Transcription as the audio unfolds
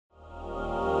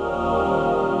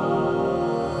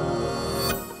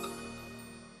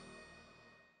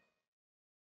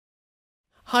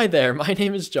Hi there, my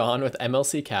name is John with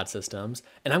MLC CAD Systems,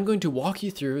 and I'm going to walk you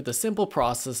through the simple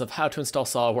process of how to install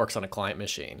SOLIDWORKS on a client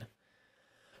machine.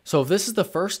 So if this is the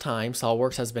first time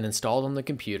SOLIDWORKS has been installed on the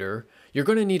computer, you're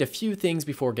going to need a few things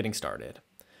before getting started.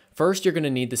 First, you're going to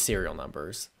need the serial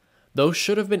numbers. Those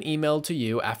should have been emailed to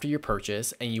you after your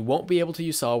purchase, and you won't be able to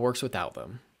use SOLIDWORKS without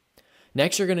them.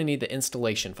 Next, you're going to need the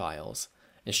installation files.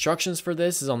 Instructions for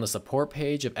this is on the support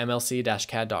page of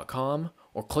mlc-cad.com,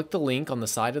 or click the link on the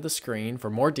side of the screen for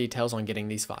more details on getting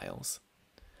these files.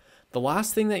 The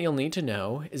last thing that you'll need to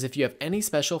know is if you have any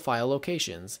special file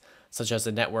locations, such as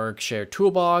a network shared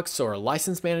toolbox or a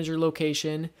license manager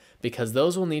location, because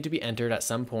those will need to be entered at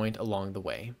some point along the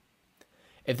way.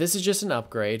 If this is just an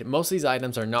upgrade, most of these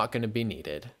items are not going to be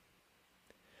needed.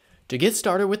 To get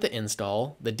started with the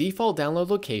install, the default download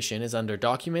location is under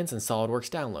Documents and SOLIDWORKS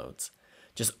Downloads.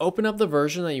 Just open up the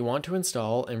version that you want to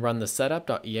install and run the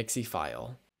setup.exe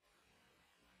file.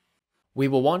 We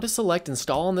will want to select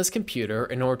Install on this computer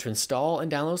in order to install and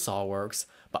download SOLIDWORKS,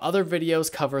 but other videos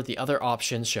cover the other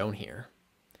options shown here.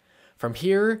 From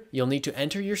here, you'll need to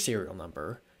enter your serial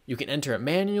number. You can enter it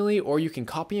manually, or you can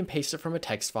copy and paste it from a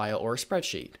text file or a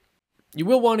spreadsheet. You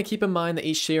will want to keep in mind that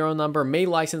each serial number may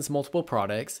license multiple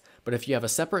products, but if you have a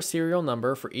separate serial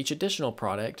number for each additional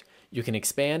product, you can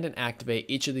expand and activate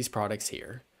each of these products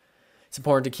here. It's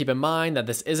important to keep in mind that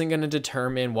this isn't going to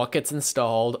determine what gets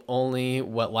installed, only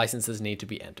what licenses need to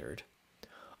be entered.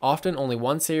 Often only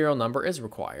one serial number is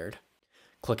required.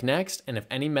 Click Next, and if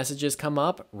any messages come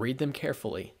up, read them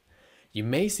carefully. You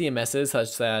may see a message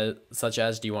such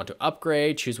as do you want to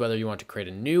upgrade, choose whether you want to create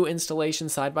a new installation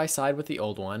side by side with the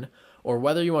old one, or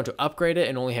whether you want to upgrade it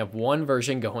and only have one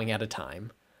version going at a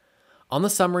time. On the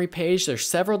summary page, there's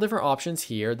several different options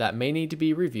here that may need to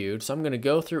be reviewed, so I'm going to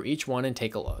go through each one and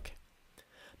take a look.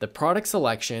 The product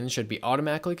selection should be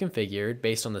automatically configured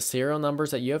based on the serial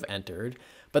numbers that you have entered,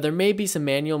 but there may be some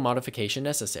manual modification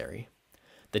necessary.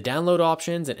 The download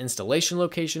options and installation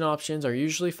location options are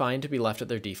usually fine to be left at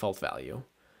their default value.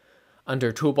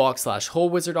 Under Toolbox/Hole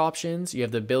Wizard options, you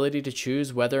have the ability to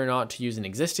choose whether or not to use an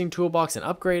existing toolbox and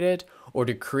upgrade it, or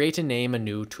to create and name a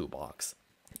new toolbox.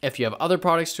 If you have other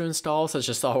products to install, such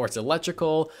as SOLIDWORKS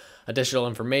Electrical, additional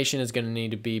information is going to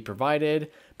need to be provided,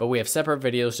 but we have separate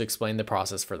videos to explain the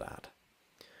process for that.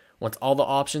 Once all the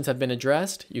options have been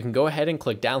addressed, you can go ahead and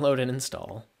click Download and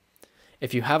Install.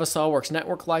 If you have a SOLIDWORKS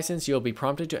network license, you'll be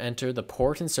prompted to enter the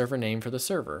port and server name for the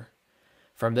server.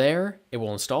 From there, it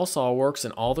will install SOLIDWORKS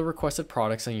and all the requested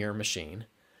products on your machine.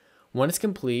 When it's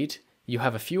complete, you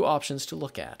have a few options to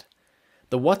look at.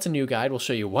 The What's New guide will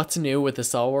show you what's new with the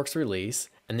SOLIDWORKS release,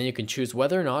 and then you can choose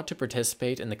whether or not to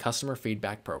participate in the customer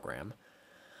feedback program.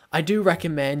 I do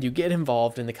recommend you get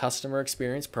involved in the customer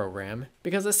experience program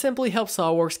because it simply helps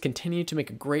SOLIDWORKS continue to make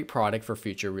a great product for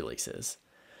future releases.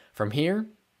 From here,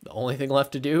 the only thing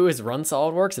left to do is run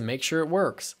SOLIDWORKS and make sure it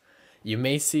works. You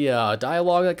may see a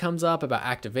dialog that comes up about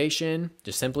activation.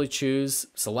 Just simply choose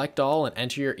Select All and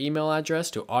enter your email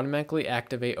address to automatically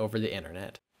activate over the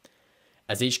internet.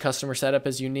 As each customer setup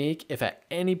is unique, if at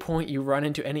any point you run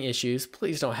into any issues,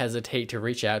 please don't hesitate to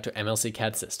reach out to MLC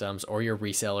CAD Systems or your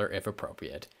reseller if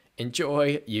appropriate.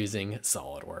 Enjoy using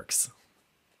SOLIDWORKS.